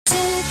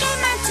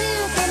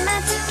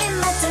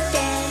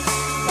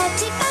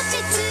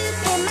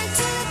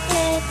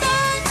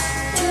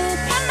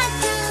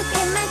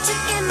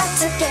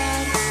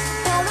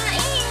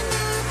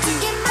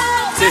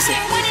Listen,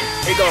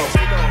 here go.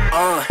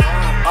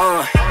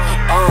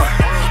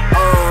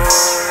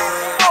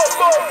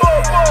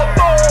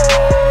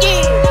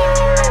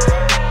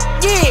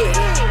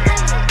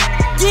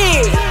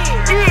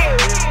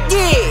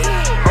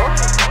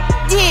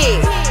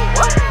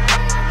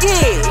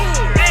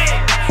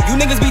 You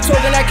niggas be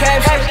talking that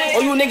cap shit,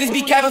 or you niggas be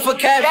capping for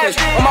catfish.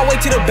 On my way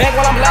to the bank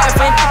while I'm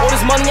laughing, all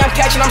this money I'm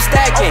catching, I'm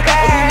stacking.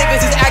 All you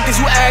niggas is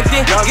actors, you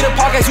acting. Get a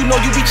podcast, you know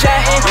you be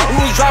chatting. We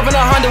was driving a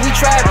Honda, we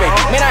trapping.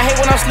 Man, I hate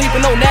when I'm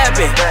sleeping, no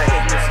napping.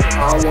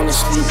 I don't wanna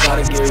sleep,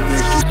 gotta get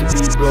rich. Used to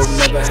be broke,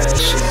 never had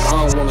shit. I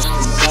don't wanna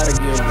sleep, gotta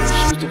get rich.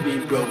 Used to be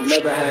broke,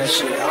 never had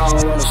shit. I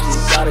don't wanna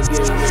sleep, gotta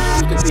get rich.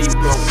 Used to be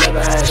broke,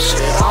 never had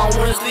shit. I don't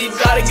wanna sleep,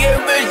 gotta get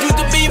rich.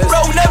 Used to be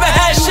broke, never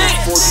had shit.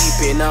 4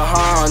 deep in the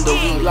Honda,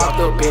 we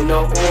locked up in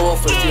the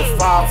office. If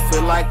I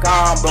feel like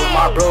I'm broke,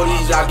 my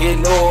brodies, I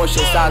get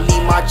nauseous. I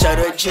leave my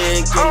cheddar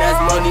chicken,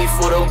 that's money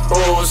for the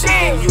boss.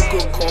 And you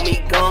could call me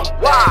gum,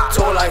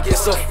 told like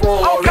it's a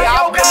fall. Yeah,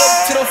 I pull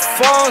up to the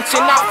function,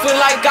 I feel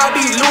like I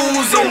be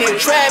losing it.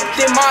 Trapped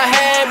in my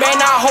head,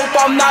 man, I hope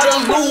I'm not a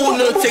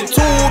lunatic.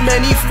 Too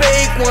many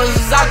fake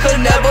ones, I could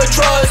never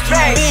trust you.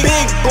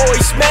 Big boy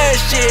smash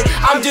shit,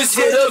 I'm just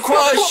here to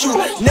crush you.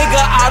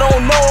 Nigga, I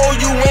don't know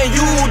you and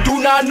you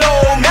do not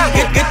know me.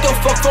 Get the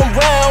fuck from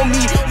around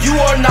me, you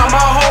are not my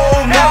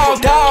homie. Now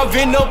dive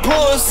in the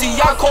pussy,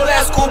 I call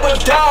that scuba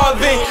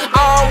diving.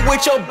 I'm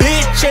with your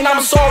bitch and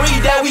I'm sorry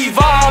that we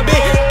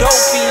vibing.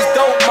 Dope fiends,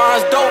 dope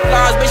minds, dope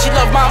lines, bitch, she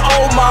love my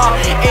old mom.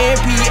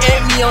 MP,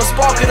 I'm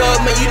spark it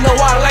up, man, you know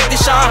I like to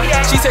shine.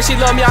 She said she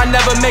love me, I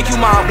never make you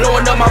mine.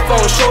 Blowing up my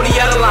phone, shorty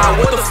at the line.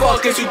 What the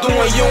fuck is you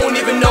doing? You don't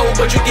even know,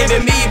 but you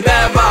giving me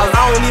bad vibes.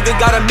 I don't even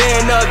got a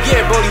man up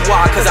yet, brody,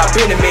 why? Cause I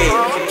been a man.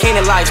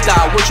 Canaan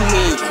lifestyle, what you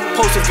mean?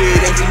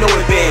 Persevered and you know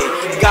it been.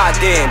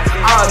 Goddamn,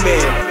 I'm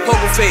in.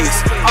 Poker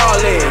face, all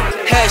in.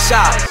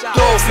 Headshot,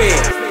 dolphin,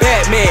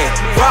 Batman,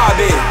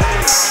 Robin.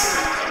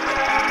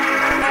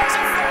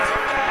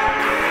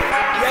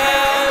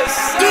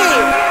 Yes,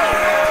 yeah.